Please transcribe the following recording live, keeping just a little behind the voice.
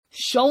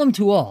Shalom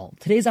to all.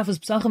 Today's daf is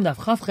Pesachim daf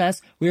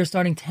Chavches. We are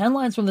starting 10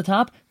 lines from the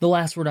top, the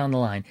last word on the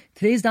line.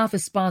 Today's daf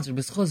is sponsored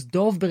b'schos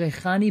Dov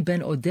Berechani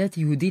ben Odet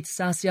Yehudit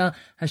Sasya.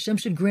 Hashem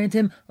should grant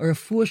him a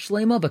refuah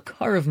shlema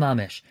b'kar of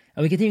mamish.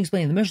 And we continue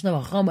explaining the Mishnah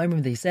of Hacham. I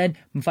remember they said,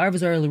 Mfar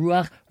v'zar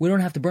l'ruach, we don't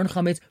have to burn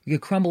chametz, we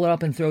could crumble it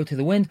up and throw it to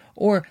the wind,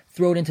 or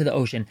throw it into the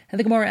ocean. And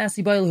the Gemara asks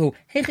Yibaylahu,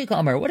 Hey Chika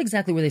Amar, what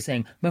exactly were they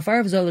saying?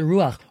 Mfar v'zar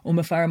l'ruach, or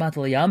Mfar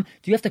matal yam?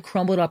 Do you have to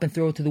crumble it up and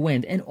throw it to the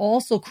wind, and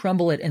also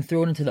crumble it and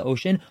throw it into the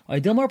ocean? Or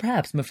Dilmar,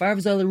 perhaps, Mfar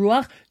v'zar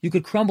l'ruach, you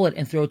could crumble it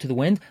and throw it to the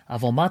wind.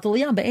 Aval matal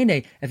yam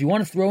be'enei, if you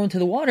want to throw it into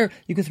the water,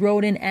 you could throw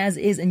it in as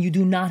is, and you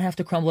do not have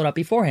to crumble it up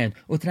beforehand.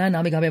 Utnan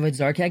nami gabe avodah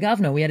zara ki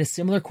agavna. We had a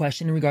similar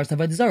question in regards to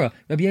avodah zara.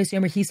 Rabbi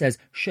Yossi he says,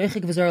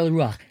 Sheichik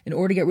in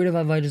order to get rid of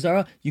avodah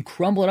zara, you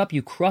crumble it up,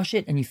 you crush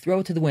it, and you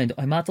throw it to the wind.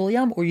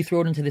 Or you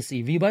throw it into the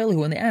sea.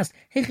 And they asked,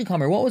 Hey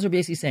Chikamer, what was Rabbi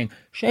Yossi saying?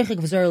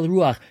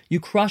 You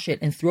crush it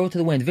and throw it to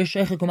the wind.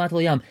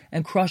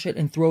 And crush it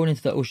and throw it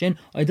into the ocean.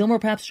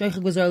 Perhaps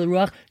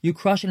you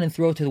crush it and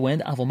throw it to the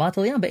wind.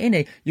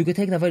 You could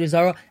take the avodah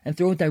zara and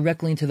throw it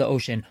directly into the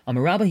ocean.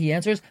 Amarabba, he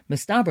answers,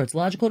 Mistaber, it's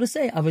logical to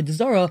say avodah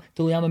zara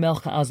to Yam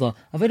HaMelech Ka'azla.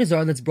 Avodah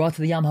zara that's brought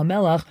to the Yam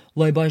HaMelech,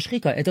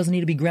 it doesn't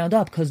need to be ground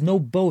up because no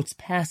boats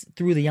pass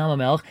through the Yam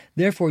HaMelech,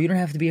 therefore you don't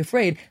have to be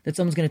afraid that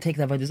someone's going to take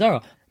that avodah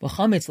zara. But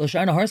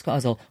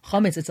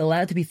chametz, it's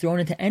allowed to be thrown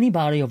into any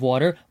body of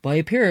water by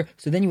a pier,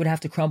 so then you would have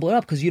to crumble it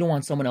up because you don't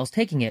want someone else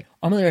taking it.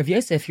 Amalei Rav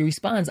Yosef, he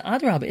responds,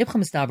 Adrab, Ibcha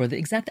Mistaber, the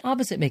exact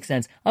opposite makes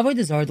sense.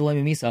 Avodah zara d'lo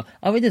mimisa,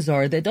 avodah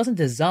zara that doesn't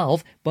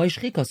dissolve by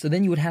shchika, so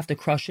then you would have to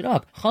crush it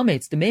up.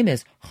 Chametz, the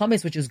memes,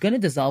 chametz which is going to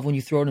dissolve when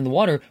you throw it in the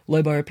water,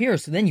 loy by a pier,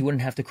 so then you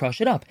wouldn't have to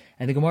crush it up.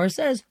 And the Gemara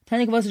says,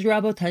 Tanya Kavas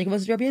Rabba, Tanya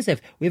Kavas Rabbi Yosef.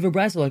 We have a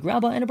brayso like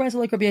Rabba and a brayso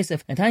like Rabbi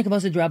Yosef. And Tanya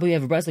Kavas Rabba, we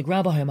have a brayso like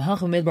Rabba,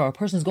 Midbar, a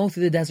person's going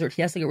through the desert,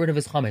 he has to get rid of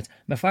his chametz.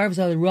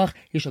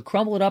 He shall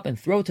crumble it up and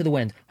throw it to the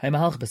wind.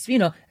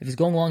 If he's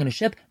going along in a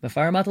ship, he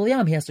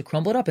has to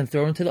crumble it up and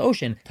throw it into the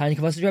ocean. Tanya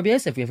Kavas Rabbi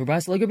Yosef, we have a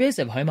brayso like Rabbi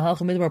Yosef.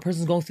 Midbar, a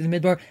person's going through the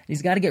midbar, and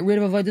he's got to get rid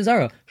of avodah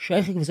zara.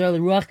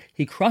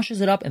 He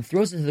crushes it up and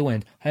throws it to the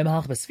wind.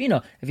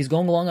 If he's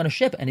going along on a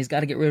ship and he's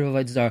got to get rid of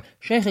avodah zara,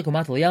 he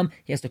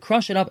has to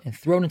crush it up and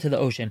throw it into the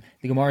ocean.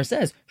 The Gemara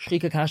says,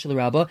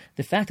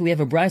 the fact that we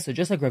have a brayso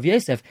just like Rav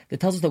Yosef that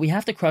tells us that we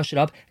have to crush it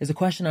up is a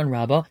question on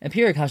Rabba, and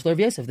Pirik Hashel Rav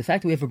Yosef. The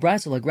fact that we have a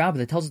brayso like Rabba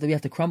that tells us that we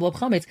have to crumble up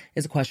chametz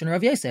is a question on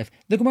Rav Yosef.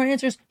 The Gemara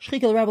answers,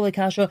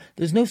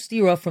 there's no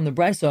stira from the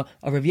brayso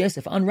of Rav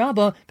Yosef on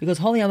Rabba because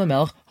Hali Yam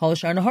HaMelech, Hal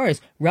Shar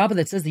Naharis. Rabba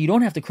that says that you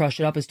don't have to crush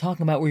it up is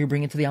talking about where you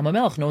bring it to the Yam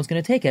HaMelech. No one's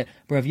going to take it.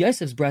 But Rav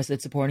Yosef's brayso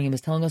that's supporting him is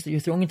telling us that you're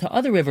throwing it to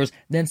other rivers,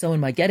 then someone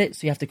might get it,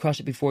 so you have to crush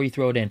it before you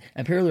throw it in.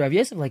 And Pirik Rav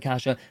Yosef like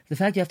Kasha, the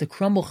fact you have to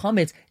crumble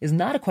chametz is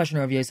not a question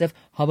of Rav Yosef.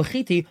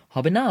 Habachiti,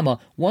 habanama.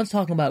 One's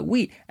talking about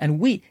wheat, and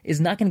wheat is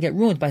not going to get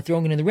ruined by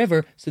throwing it in the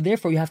river, so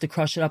therefore you have to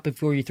crush it up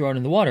before you throw it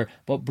in the water.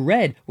 But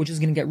bread, which is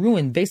going to get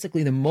ruined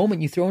basically the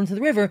moment you throw it into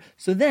the river,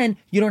 so then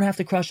you don't have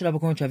to crush it up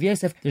according to Rav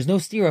Yosef. There's no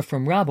stira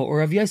from Rabba or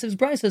Rav Yosef's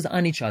braysos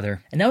on each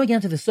other. And now we get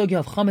into the sugya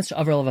of chametz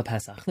she'avar alav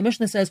Pesach. The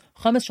Mishnah says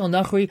chametz shel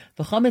nachri,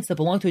 the chametz that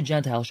belong to a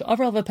Gentile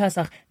she'avar alav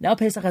Pesach. Now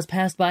Pesach has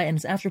passed by and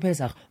it's after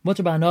Pesach.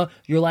 Mutar b'hana,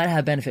 you're allowed to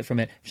have benefit from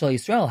it. Shel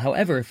Yisrael,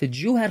 however, if a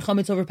Jew had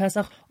chametz over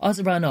Pesach,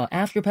 asur b'hana.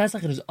 After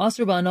Pesach, it is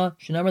asur b'hana.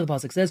 Shenamar, the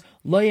pasuk says,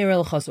 lo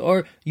yerel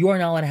chasor, you are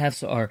not allowed to have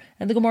sa'ar.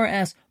 And the Gemara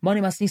asks, Mani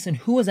Masnisan,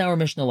 who is our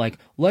Mishnah like?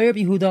 Lo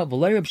Rabbi Yehuda,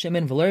 v'lo Rabbi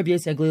Shimon, v'lo Rabbi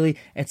Yossi HaGlili.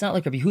 It's not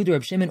like Rabbi Yehuda,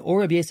 Rabbi Shimon, or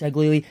Rabbi Yossi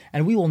HaGlili,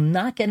 and we will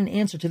not get an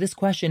answer to this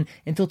question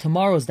until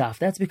tomorrow's daf.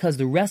 That's because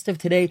the rest of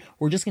today,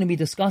 we're just going to be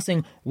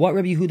discussing what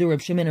Rabbi Yehuda,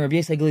 Rabbi Shimon, and Rabbi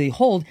Yossi HaGlili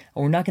hold,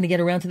 and we're not going to get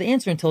around to the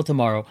answer until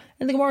tomorrow.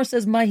 And the Gemara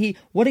says, Mahi,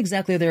 what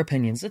exactly are their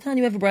opinions? Zatan,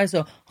 you have a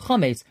brayso,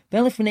 chametz,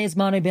 ben lefnei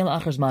zmane, ben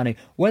la'achar zmane.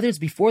 Whether it's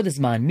before the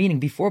zman, meaning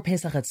before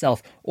Pesach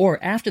itself,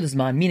 or after the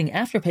zman, meaning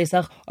after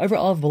Pesach, over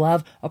olav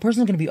b'lav, a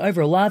person is going to be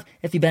over olav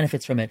if he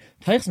benefits from it.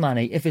 Toich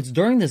zmane, if it's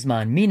during the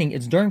zman, meaning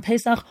it's during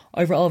Pesach,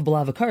 over olav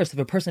b'lav akaris. If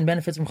a person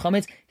benefits from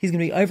chametz, he's going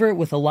to be over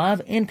with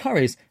olav and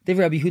kares. Dev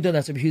Rabbi Yehuda,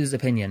 that's Rabbi Yehuda's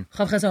opinion.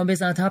 Chav chesam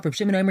based on top. Rabbi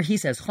Shimon Omer, he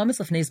says chametz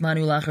lefnei zmane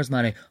ulachar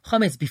zmane.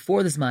 Chametz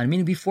before the zman,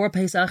 meaning before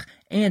Pesach,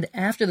 and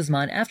after the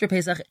zman, after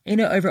Pesach,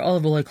 ain't over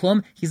olav b'loy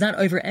klum. He's not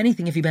over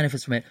anything if he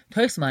benefits from it.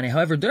 Toich zmane,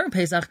 however, during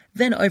Pesach,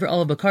 then over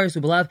olav b'kares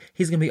ub'lav,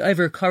 he's going to be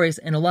over kares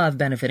and olav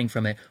benefiting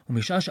from it.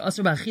 Umishash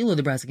asur b'achilo,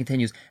 the brayso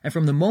continues, and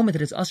from the moment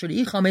that it's asur to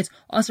eat chametz,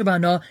 asur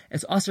b'hana,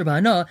 it's asur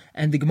b'hana,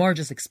 and the Gemara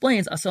just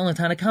explains asal and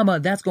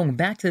Tanakama. That's going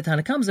back to the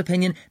Tanakama's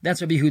opinion.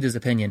 That's Rabbi Yehuda's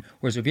opinion.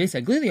 Whereas Rabbi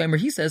Yossi HaGlili,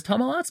 he says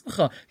tamal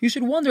atzmacha. You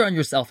should wonder on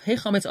yourself. Hey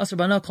chametz asur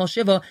b'hana kol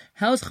shiva.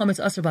 How is chametz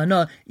asur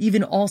b'hana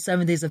even all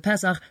 7 days of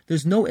Pesach?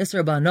 There's no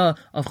isur b'hana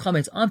of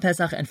chametz on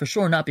Pesach, and for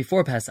sure not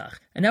before Pesach.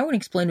 And now we're going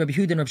to explain Rabbi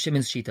Yehuda and Rabbi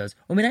Shimon's shitas.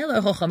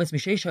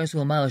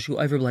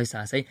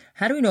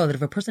 How do we know that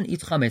if a person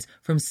eats chametz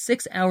from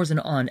 6 hours and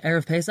on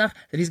erev Pesach,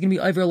 that he's going to be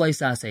over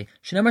loisase?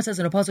 Shnamar says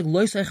in a pasuk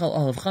loisechel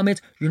olav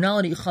chametz. You're not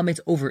allowed to eat chametz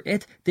over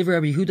it. Divrei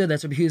Rabbi Yehuda,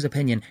 that's Rabbi Yehuda's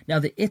opinion. Now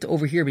the it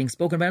over here being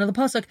spoken about in the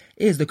pasuk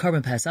is the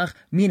carbon Pesach,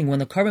 meaning when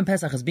the carbon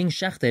Pesach is being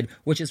shechted,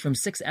 which is from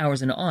 6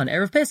 hours and on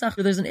erev Pesach,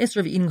 there's an isser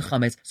of eating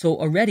chametz. So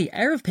already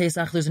erev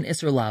Pesach there's an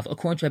isser lav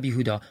according to Rabbi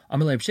Yehuda.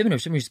 Amar Rabbi Shimon,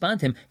 Shimon responded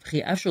to him,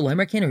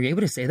 are you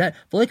able to say that?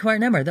 The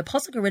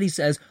pasuk already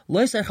says,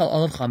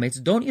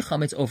 don't eat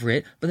chametz over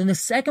it, but then the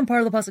second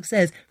part of the pasuk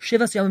says,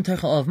 Shivas yamim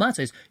teichel olav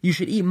matzos, you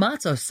should eat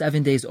matzah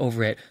 7 days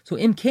over it. So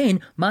im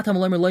kain, matam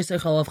lemer lo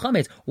teichel olav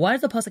chametz. Why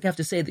does the pasuk have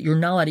to say that you're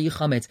not allowed to eat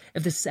chametz?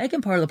 If the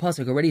second part of the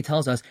pasuk already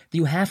tells us that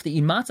you have to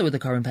eat matzah with the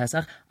Karban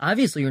Pesach,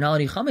 obviously you're not allowed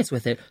to eat chametz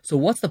with it. So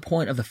what's the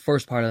point of the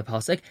first part of the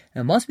pasuk?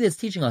 And it must be that's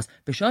teaching us,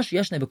 b'shash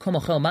yeshne b'kom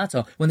achel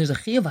matzah, when there's a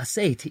chiyuv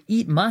aseh to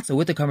eat matzah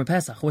with the Karban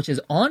Pesach, which is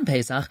on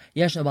Pesach,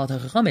 yeshne b'al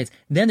teichel chametz,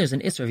 then there's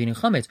an isra of eating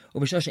chametz.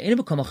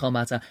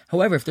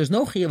 However, if there's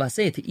no chiyuv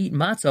aseh to eat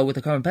matzah with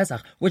the Karban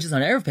Pesach, which is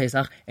on Erev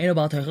Pesach, ain't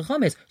about teichel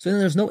chametz, so then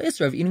there's no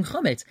isra of eating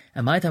chametz.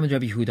 And my time with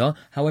Rabbi Yehuda,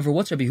 however,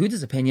 what's Rabbi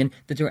Yehuda's opinion?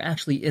 That there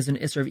actually is an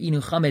isra of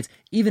eating chametz,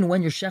 even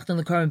when you're shecht on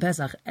the Karban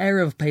Pesach,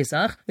 Erev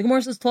Pesach. The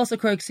Gemara says, Tlasa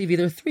Kroik Sivi,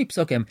 there are 3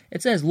 psukim.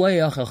 It says, Lo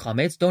yachel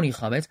chametz, don't eat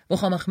chametz,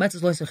 V'cha machmetz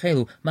is lo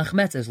yisechelu,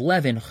 machmetz is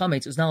leaven,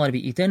 chametz is not allowed to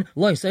be eaten,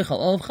 Lo yisechel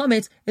olav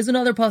chametz is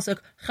another pasuk,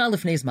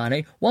 Chalif neis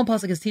mane. One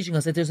pasuk is teaching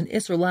us that there's an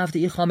isra lav to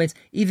eat chametz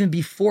even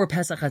before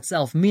Pesach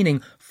itself,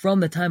 meaning from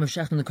the time of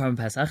shecht on the Karban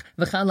Pesach.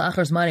 V'chal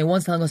la'achar mane,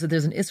 one's telling us that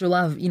there's an isra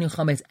lav of eating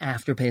chametz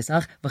after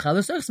Pesach, V'chal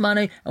l'sech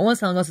mane, and one's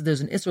telling us that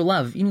there's an isra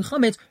lav of eating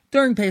chametz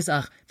during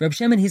Pesach. Reb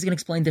Shimon, he's going to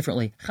explain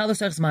differently.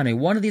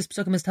 One of these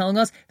psukim is telling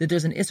us that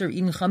there's an isra of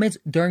eating chametz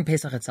during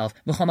Pesach itself.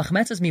 He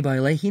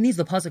needs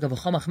the pasuk of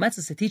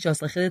chametz to teach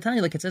us, like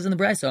it says in the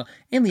Brisa,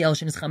 in the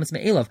Elshin is chametz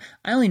me'elav.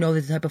 I only know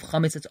that the type of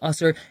chametz that's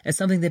usher is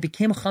something that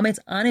became chametz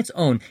on its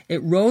own.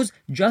 It rose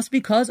just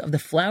because of the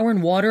flour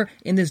and water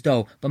in this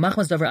dough. But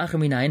machmas davar acher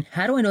minayin,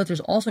 how do I know that there's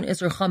also an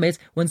isra chametz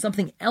when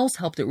something else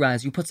helped it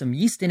rise? You put some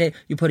yeast in it,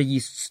 you put a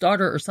yeast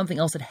starter or something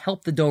else that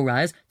helped the dough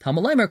rise.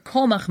 Talmud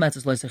kol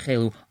machmetzes lo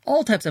yisechelu.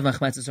 All types of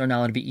machmetzes are not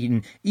allowed to be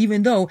eaten,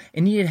 even though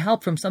it needed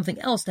help from something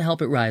else to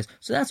help it rise.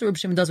 So that's what Reb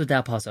Shimon does with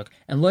that pasuk.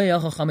 And lo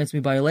yachal chametz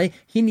mibayalei,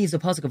 he needs the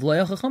pasuk of lo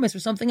yachal chametz for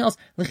something else.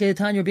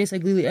 L'cheitan Rabbi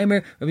Yisai Glili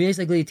Emer, Rabbi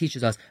Yisai Glili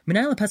teaches us.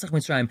 Minay Pesach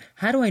Mitzrayim.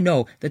 How do I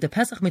know that the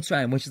Pesach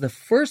Mitzrayim, which is the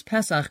first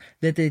Pesach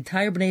that the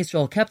entire Bnei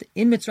Yisrael kept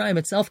in Mitzrayim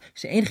itself,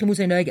 she'ein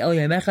chimusei noeg el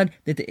yom echad,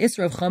 that the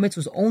isra of chametz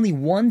was only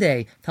one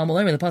day. Talmud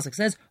Lemer, the pasuk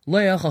says lo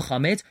yachal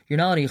chametz, you're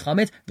not allowed to eat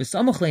chametz.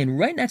 V'samuch lein,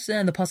 right next to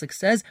that, the pasuk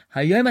says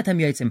hayom atam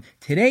yotzim,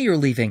 today you're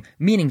leaving,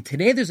 meaning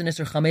today there's an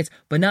isra chametz,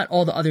 but not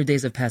all the other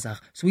days of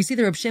Pesach. So we see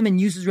that Reb Shimon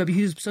uses Rabbi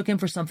Yehuda's psukim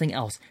for something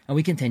else. And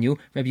we continue,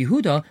 Rabbi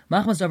Yehuda,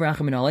 machmas davar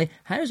acher minalei,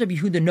 how does Rabbi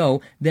Yehuda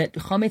know that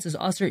chametz is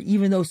usher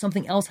even though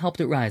something else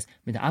helped it rise?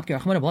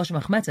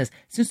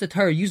 Since the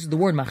Torah uses the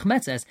word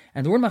machmetzes,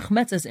 and the word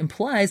machmetzes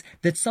implies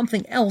that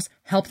something else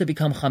helped it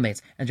become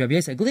chametz. And Rabbi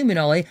Yisai Glili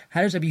minalei,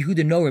 how does Rabbi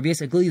Yehuda know Rabbi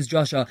Yisai Glili's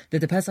drasha that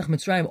the Pesach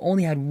Mitzrayim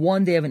only had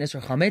one day of an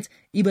isra chametz?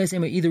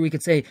 Either we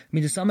could say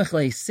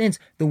midusamechle, since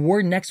the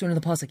word next to it in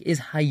the pasuk is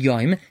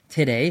hayom,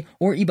 today,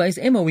 or ibais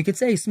emo, we could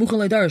say smucha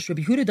le'darish.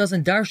 Rabbi Yehuda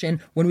doesn't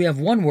darshan when we have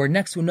one word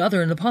next to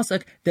another in the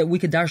pasuk that we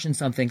could darshan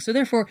something. So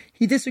therefore,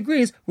 he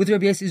disagrees with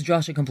Rabbi Yisai's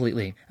drasha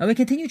completely. And we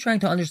continue trying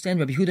to understand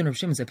Rabbi Yehuda and Rabbi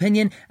Shimon's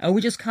opinion, and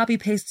we just copy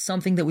paste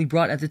something that we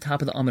brought at the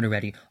top of the Amud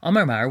already.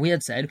 Amar Mar, we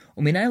had said,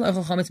 how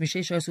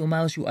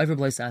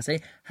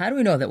do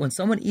we know that when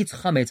someone eats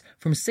chametz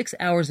from 6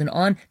 hours and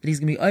on, that he's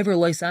going to be over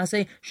loy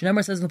sase?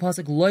 Shnamar says in the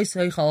pasuk, loy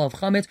seichal of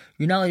chametz,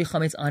 you're not allowed to eat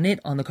chametz on it,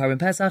 on the Karban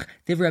Pesach.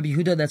 Div Rabbi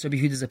Yehuda, that's Rabbi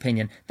Yehuda's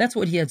opinion. That's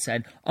what he had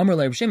said. Amar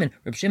Rabbi Shimon,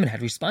 Rabbi Shimon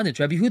had responded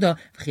to Rabbi Yehuda,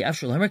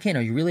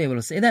 are you really able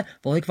to say that?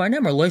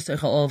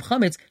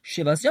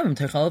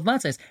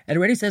 It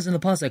already says in the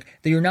pasuk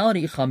that you're not allowed to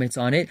eat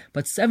chametz on it,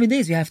 but 7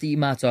 days you have to eat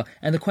matzah.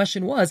 And the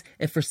question was,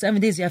 if for 7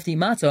 days you have to eat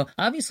matzah,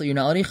 obviously you're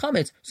not allowed to eat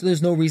chametz, so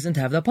there's no reason to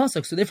have that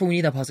pasuk. So therefore we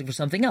need that pasuk for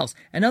something else.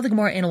 And now the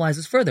Gemara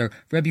analyzes further.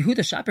 Rabbi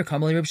Yehuda shaper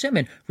kamalei Rabbi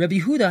Shimon. Rabbi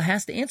Yehuda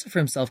has to answer for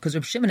himself because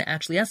Rabbi Shimon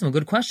actually asked him a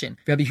good question.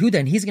 Rabbi Yehuda,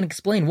 and he's going to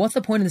explain what's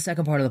the point in the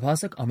second part of the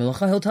pasuk.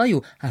 He'll tell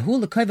you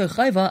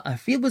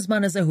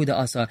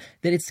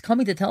that it's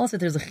coming to tell us that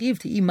there's a chiv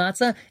to eat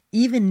matzah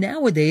even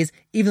nowadays,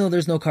 even though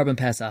there's no Karban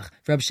Pesach.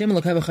 Rabbi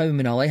Shimon, how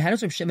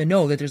does Rabbi Shimon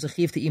know that there's a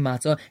chiv to eat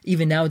matzah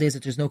even nowadays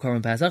that there's no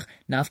Karban Pesach?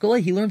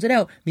 Nafkale, he learns it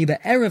out.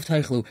 Erev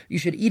teichlu, you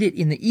should eat it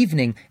in the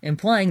evening,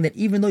 implying that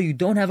even though you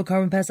don't have a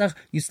Karban Pesach,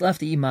 you still have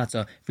to eat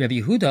matzah.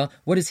 Rabbi Yehuda,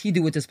 what does he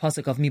do with this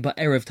pasuk of miba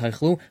erev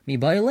teichlu?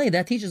 Miba elei,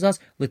 that teaches us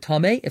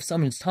l'tamei, if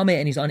someone's tamei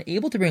and he's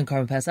unable to bring a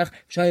Karban Pesach,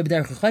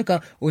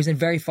 or he's in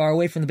very far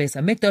away from the Beis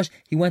HaMikdash,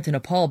 he went to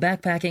Nepal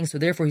backpacking, so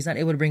therefore he's not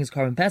able to bring his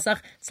Karban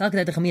Pesach.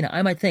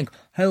 I might think,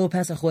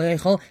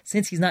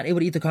 since he's not able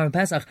to eat the Karban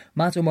Pesach,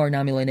 matzah mar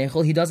nami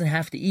le'nechol, he doesn't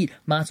have to eat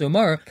matzah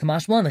mar.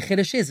 Kamashman, the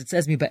chiddush is, it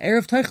says miba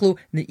erev teichlu,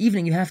 in the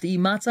evening you have to eat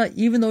matzah,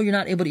 even though you're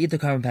not able to eat the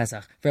Karban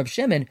Pesach. For Reb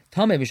Shimon,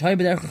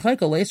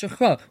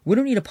 we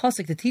don't need a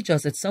pasuk to teach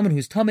us that someone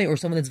who's tamei or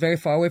someone that's very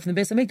far away from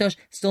the Beis HaMikdash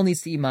still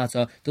needs to eat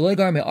matzah.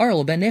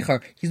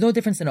 He's no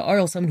difference than an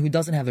arel, someone who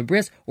doesn't have a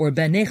bris, or a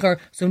ben nechar,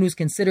 someone who's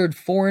considered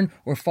foreign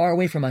or far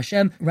away from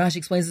Hashem. Rashi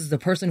explains this is the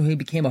person who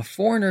became a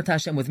foreigner to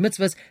Hashem with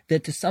mitzvahs,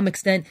 that to some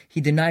extent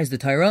he denies the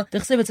Torah. The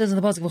Chesed says in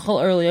the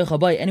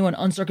pasuk, anyone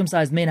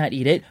uncircumcised may not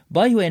eat it.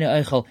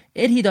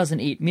 It he doesn't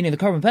eat, meaning the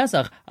Karban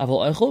Pesach,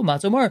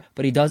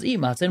 but he does eat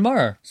matzah and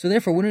mar. So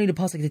therefore, we don't need a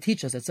pasuk to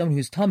teach us that someone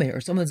who's tamei Tame,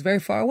 or someone that's very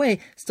far away,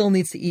 still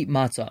needs to eat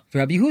matzah. For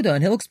Rabbi Yehuda,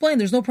 and he'll explain,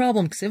 there's no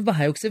problem. Ksiv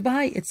b'hai, ksiv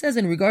b'hai. It says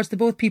in regards to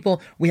both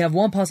people, we have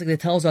one pasuk that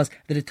tells us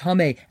that a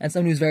Tame and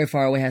someone who's very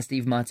far away has to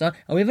eat matzah,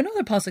 and we have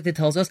another pasuk that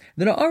tells us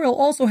that an Arel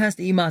also has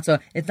to eat matzah.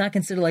 It's not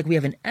considered like we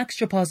have an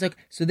extra pasuk,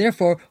 so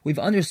therefore we've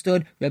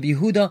understood Rabbi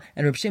Yehuda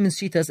and Rabbi Shimon's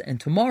shitas, and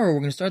tomorrow we're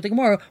going to start the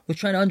Gemara with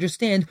trying to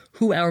understand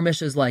who our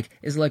Mishnah is like.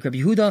 Is it like Rabbi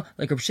Yehuda,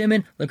 like Rabbi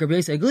Shimon, like Rabbi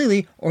Yosef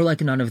Glili, or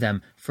like none of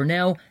them? For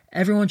now,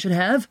 everyone should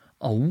have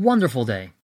a wonderful day.